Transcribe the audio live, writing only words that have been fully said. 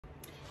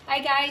Hi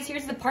guys,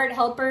 here's the part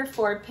helper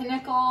for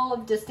Pinnacle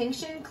of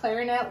Distinction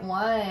Clarinet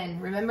 1.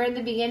 Remember in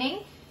the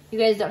beginning, you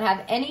guys don't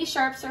have any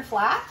sharps or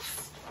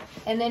flats.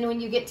 And then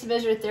when you get to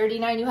measure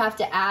 39, you have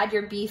to add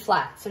your B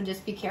flat. So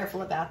just be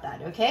careful about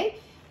that, okay?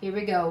 Here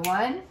we go,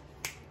 1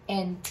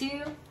 and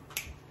 2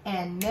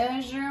 and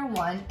measure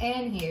 1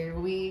 and here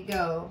we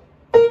go.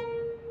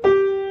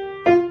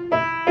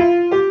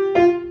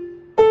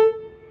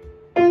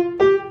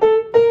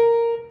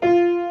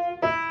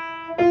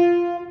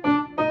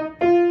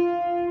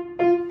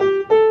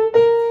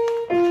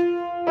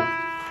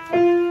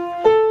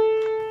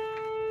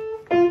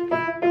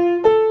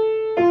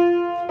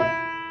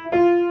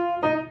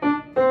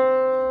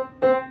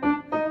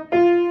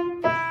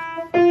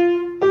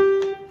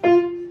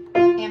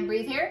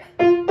 Breathe here.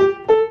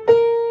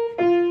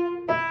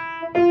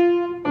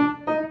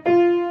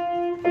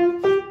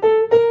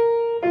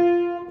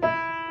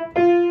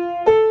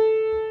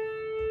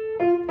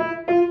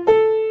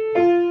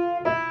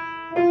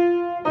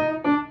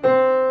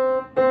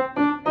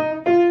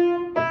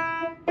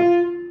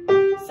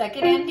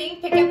 Second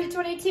ending, pick up to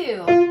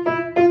 22.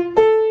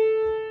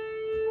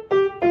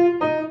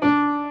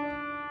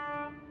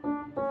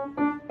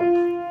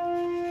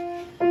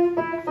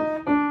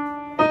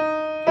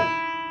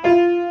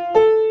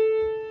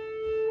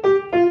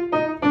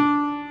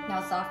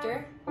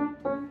 Softer.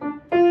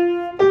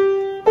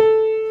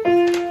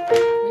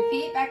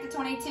 Repeat back to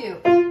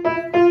 22.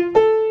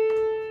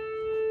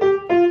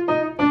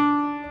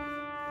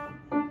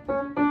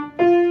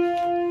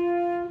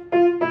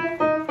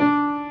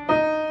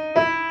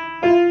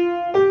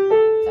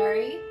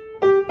 Sorry.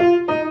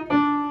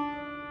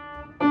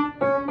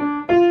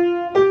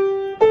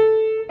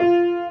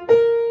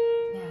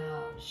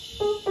 Now,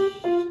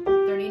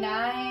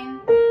 39.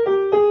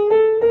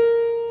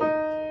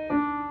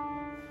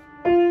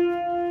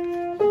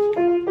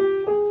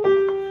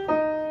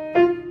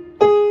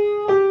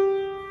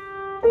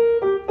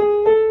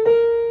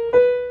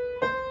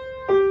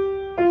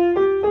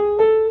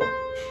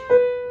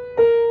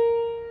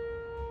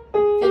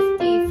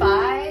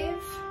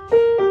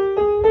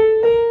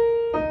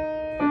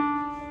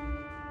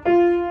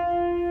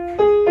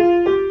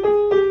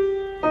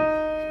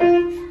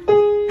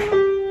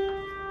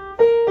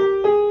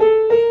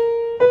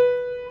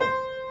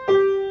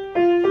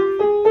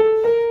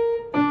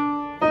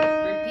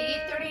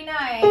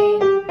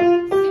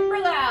 Super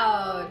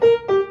loud.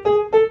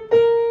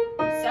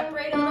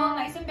 Separate a little,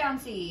 nice and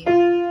bouncy.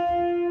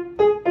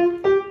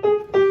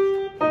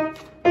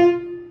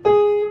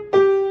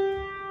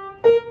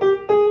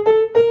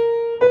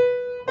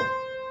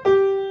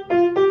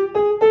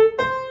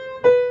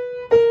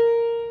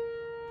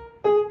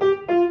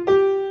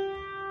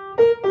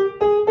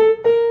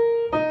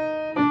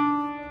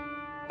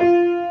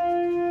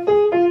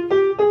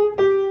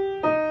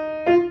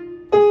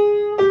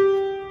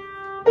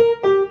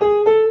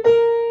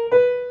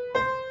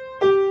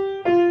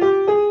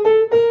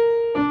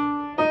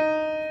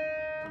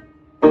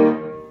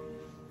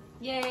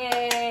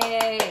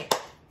 Yay!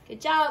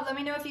 Good job. Let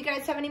me know if you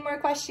guys have any more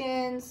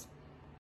questions.